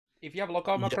if you have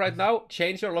lockout macro right now,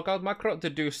 change your lockout macro to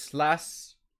do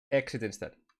 /exit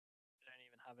instead. I don't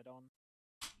even have it on.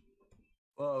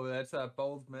 Whoa, that's a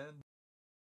bold man.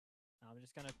 No, I'm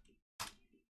just gonna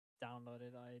download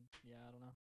it. I don't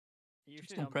know. I usually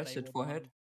Just don't impress play it, with forehead.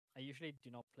 one. I usually do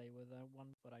not play with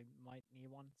one, but I might need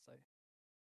one, so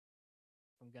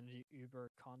I'm gonna do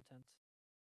Uber content.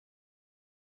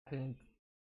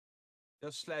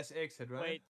 Just /exit, right?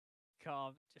 Wait,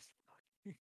 calm, just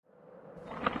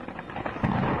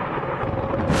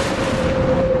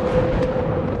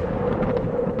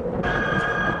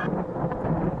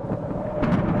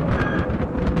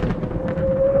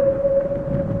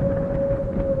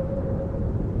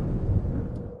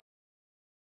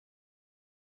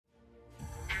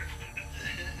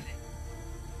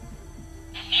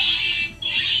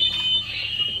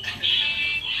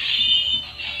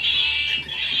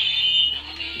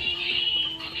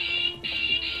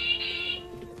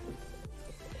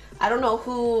I don't know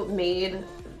who made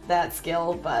that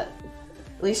skill, but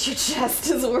at least your chest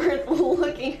is worth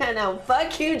looking at now.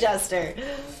 Fuck you, Jester.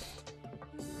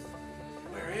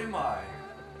 Where am I?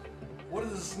 What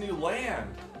is this new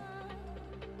land?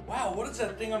 Wow, what is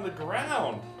that thing on the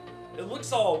ground? It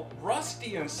looks all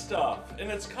rusty and stuff, and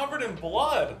it's covered in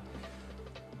blood.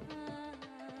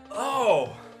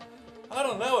 Oh, I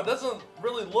don't know, it doesn't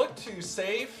really look too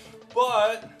safe,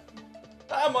 but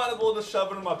I might as well just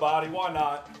shove it in my body, why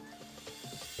not?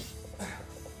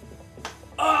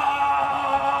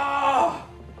 Ah!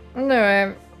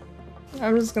 No,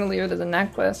 I'm just gonna leave it as a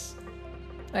necklace,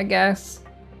 I guess.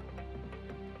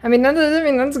 I mean,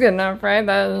 that's good enough, right?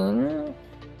 That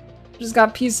just got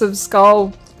a piece of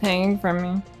skull hanging from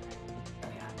me.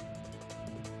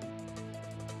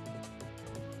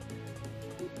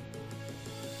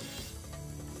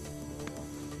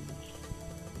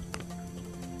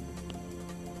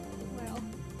 Well.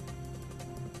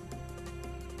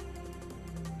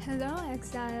 Hello,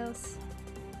 Exiles.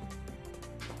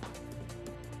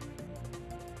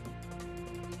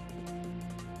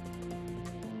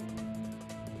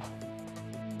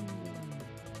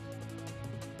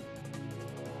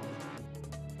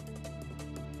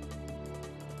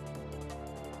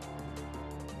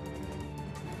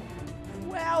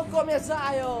 Welcome,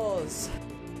 Exiles!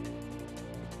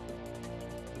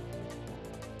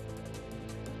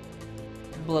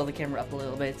 Blow the camera up a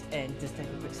little bit and just take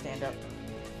a quick stand up.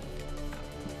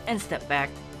 And step back.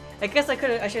 I guess I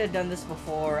should have done this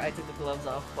before I took the gloves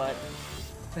off, but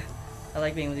I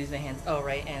like being with these hands. Oh,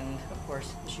 right, and of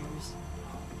course, the shoes.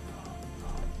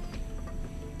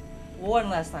 One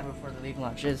last time before the league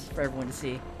launches for everyone to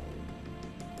see.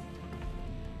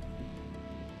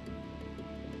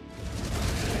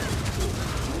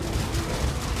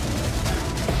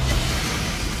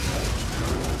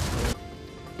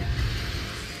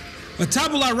 A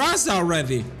tabula rasa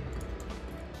already.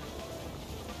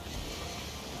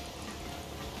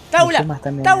 ¡Taula!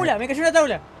 ¡Taula! ¡Me cayó una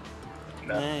taula!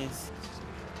 Nice.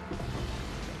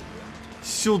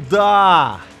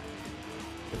 Сюда!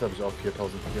 Jetzt habe ich auch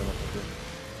 4400.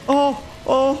 Oh,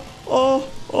 oh, oh,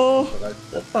 oh.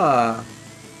 Opa!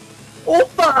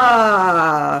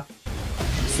 Opa!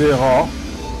 C'est rare.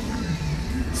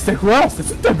 C'était quoi?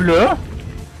 C'était une table?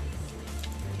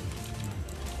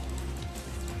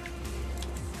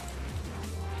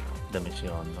 Dame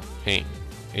chingando. Sí.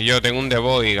 Y yo tengo un de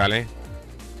body, ¿vale?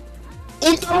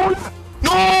 ¡Un tabula!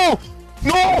 ¡No!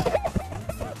 ¡No!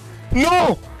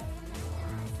 ¡No!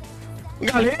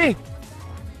 ¡Galé!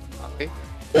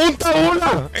 ¡Un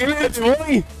tabula! ¡En el de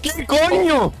body! ¿Qué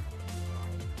coño?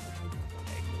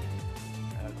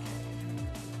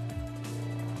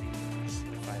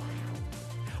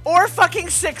 Or fucking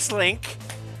 6-link.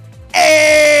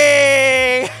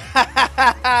 Hey!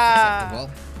 Acceptable.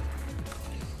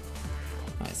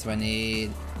 Alright, so I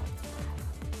need...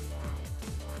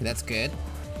 That's good.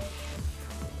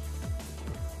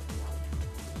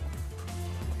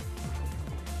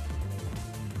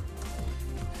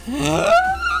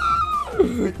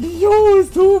 Yo,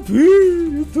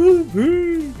 stupid!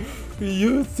 Stupid!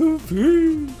 You're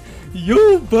stupid!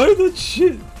 Yo, buy that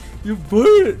shit! You buy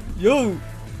it! Yo!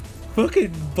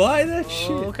 Fucking buy that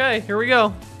shit! Okay, here we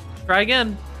go. Try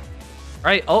again.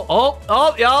 Right. Oh,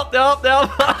 yup.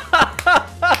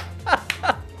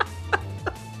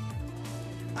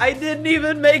 I didn't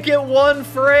even make it one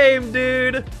frame,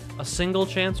 dude. A single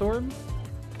chance orb?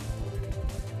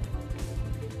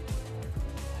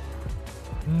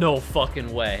 No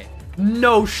fucking way.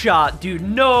 No shot, dude.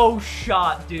 No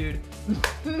shot, dude.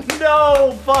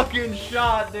 No fucking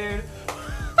shot, dude.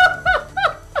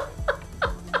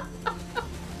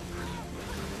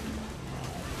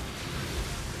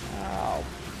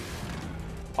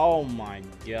 Oh my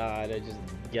god, I just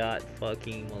got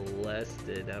fucking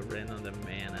molested. I ran on the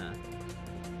mana.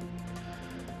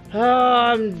 Oh,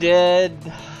 I'm dead.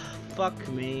 Fuck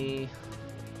me.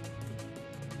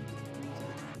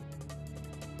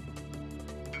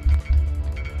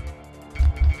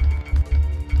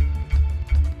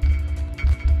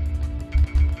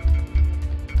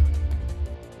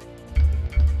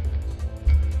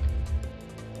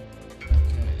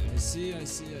 I see.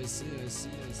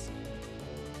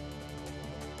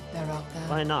 They're out there.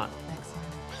 Why not?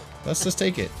 Let's just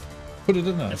take it. Put it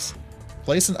in us.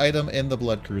 Place an item in the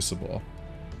blood crucible.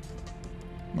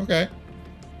 Okay.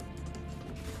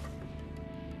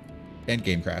 And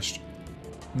game crashed.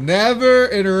 Never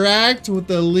interact with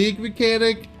the league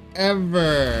mechanic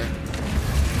ever.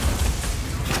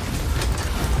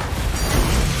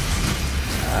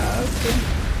 Okay.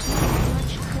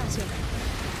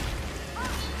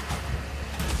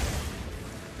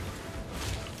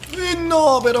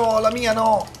 No, però la mia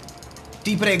no.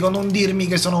 Ti prego, non dirmi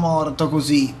che sono morto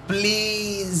così.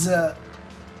 Please.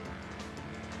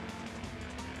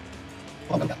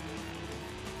 Vamos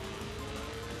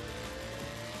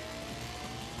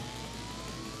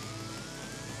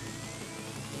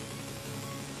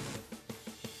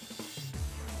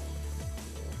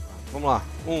lá.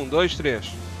 1, 2,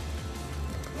 3.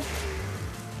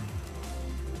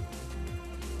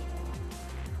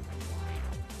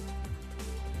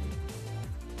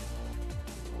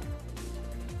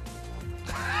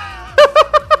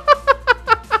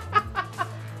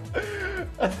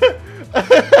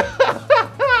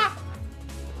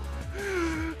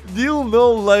 Deal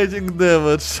no lightning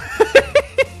damage.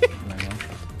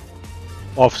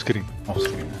 Offscreen.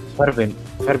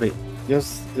 Ferbi,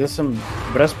 jaz sem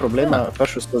brez problema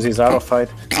prišel skozi Zaro fight,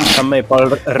 tam me je pa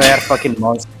rare fucking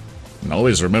monster. And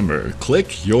always remember,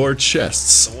 click your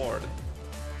chests. Award.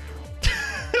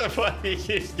 But he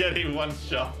keeps getting one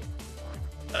shot.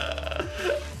 Oh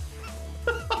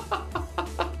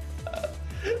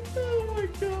my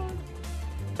god.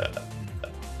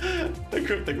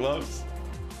 Equip the gloves.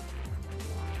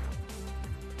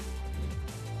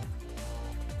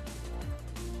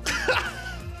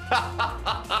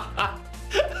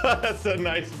 That's a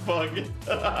nice bug.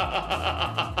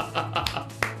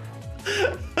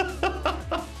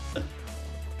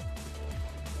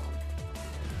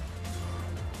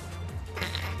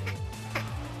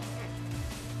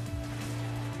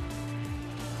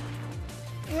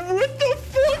 What the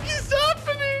fuck is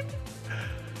happening?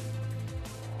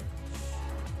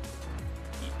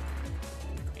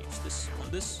 It's this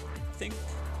on this thing.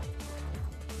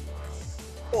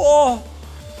 Oh!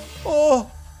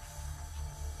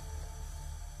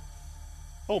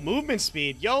 Oh, movement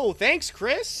speed. Yo, thanks,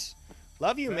 Chris.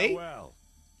 Love you, mate.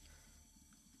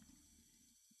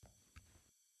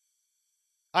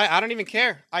 I don't even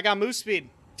care. I got move speed.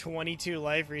 22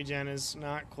 life regen is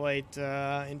not quite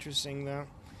interesting, though.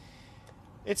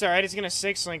 It's alright. It's gonna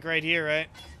 6-link right here, right?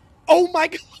 Oh my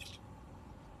god!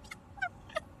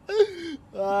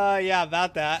 Yeah,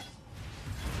 about that.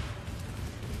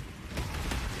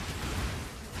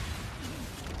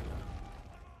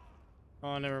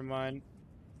 Oh, never mind.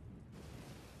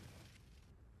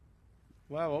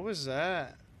 Wow, what was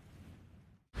that?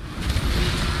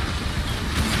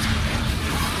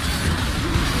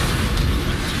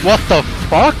 What the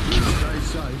fuck?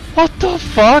 What the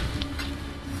fuck?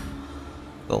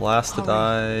 The last to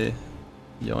die.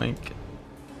 Yoink.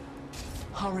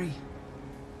 Hurry.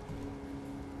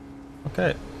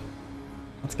 Okay.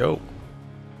 Let's go.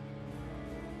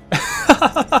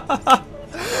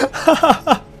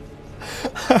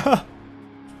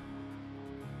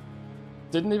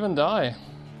 Didn't even die.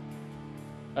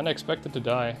 Unexpected to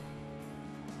die.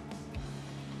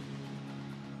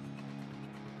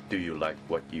 Do you like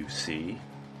what you see?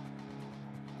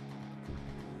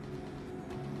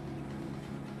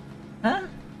 Huh?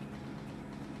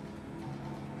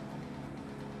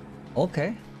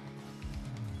 Okay.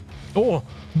 Oh,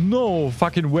 no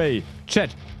fucking way.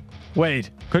 Chat.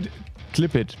 Wait. Could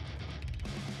clip it.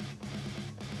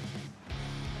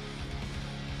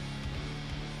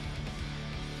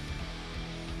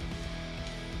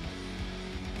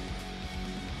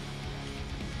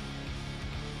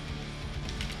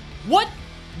 What?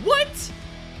 What?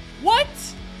 What?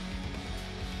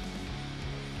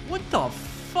 What the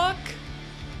fuck?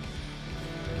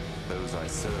 Those I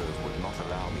serve would not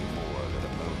allow me more than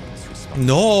a moment's respect.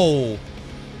 No.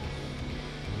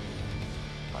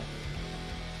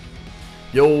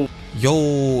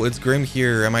 Yo, it's Grim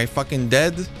here. Am I fucking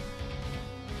dead?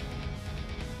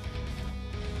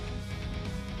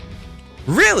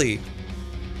 Really?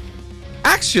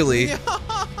 Actually?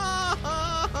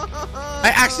 I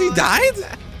actually died?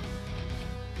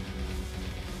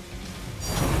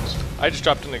 I just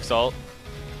dropped an Exalt.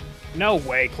 No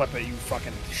way, clip it, you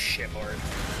fucking shitlord.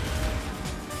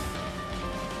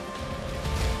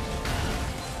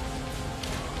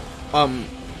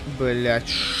 Блять,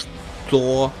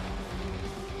 что?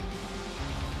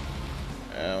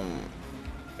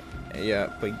 Я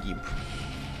погиб.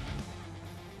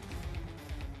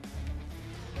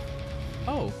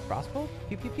 Oh, crossbow?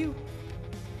 Pew pew pew.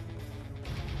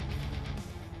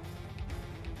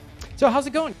 So how's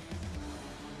it going?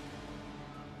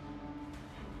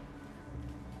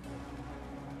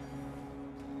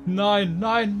 Nein,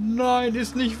 nein, nein,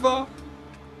 ist nicht wahr.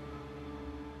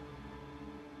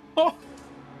 Oh.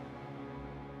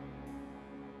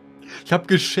 Ich hab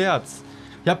gescherzt.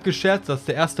 Ich hab gescherzt, dass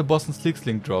der erste Boss einen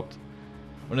Slicksling droppt.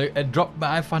 Und er droppt mir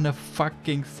einfach eine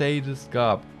fucking Sadist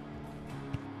Garb.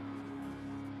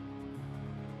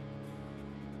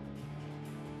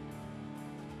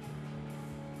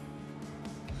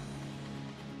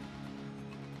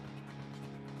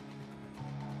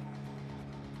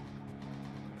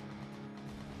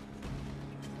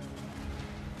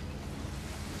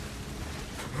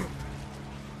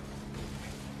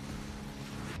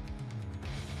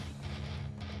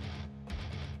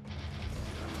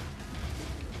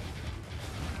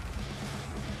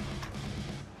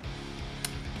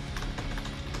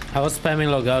 I was spamming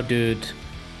logout, dude.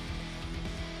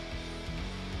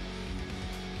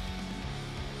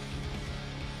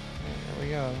 There we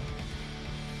go.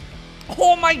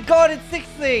 Oh my god, it's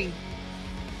 6-thing!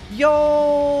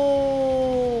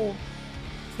 Yo!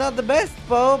 It's not the best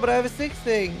bow, but I have a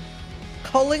 6-thing.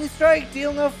 Culling Strike,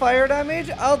 deal no fire damage?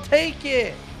 I'll take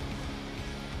it!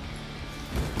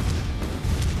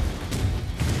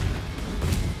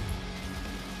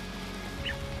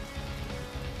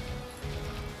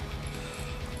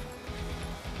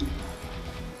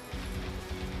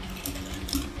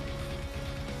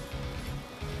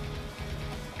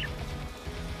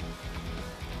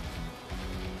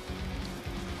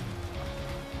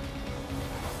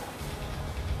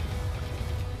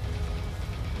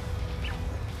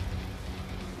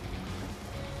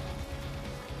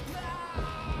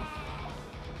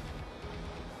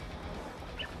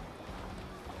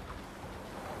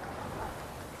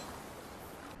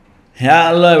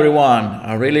 Hello everyone,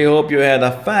 I really hope you had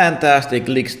a fantastic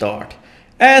league start.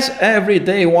 As every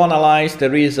day one allies,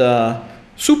 there is a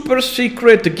super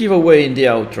secret giveaway in the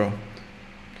outro.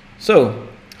 So,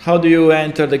 how do you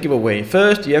enter the giveaway?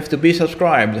 First, you have to be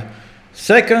subscribed.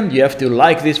 Second, you have to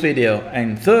like this video.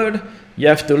 And third, you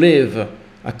have to leave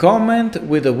a comment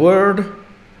with the word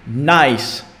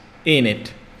nice in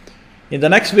it. In the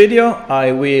next video,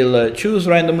 I will choose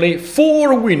randomly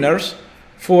 4 winners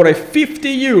for a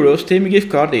 50 euros Steam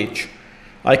gift card each.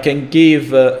 I can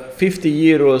give 50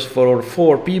 euros for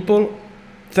 4 people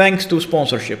thanks to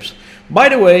sponsorships. By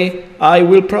the way, I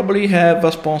will probably have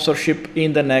a sponsorship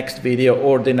in the next video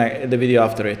or the video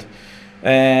after it.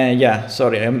 Yeah,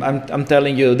 sorry, I'm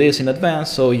telling you this in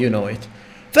advance so you know it.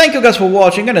 Thank you guys for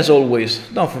watching, and as always,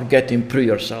 don't forget to improve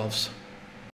yourselves.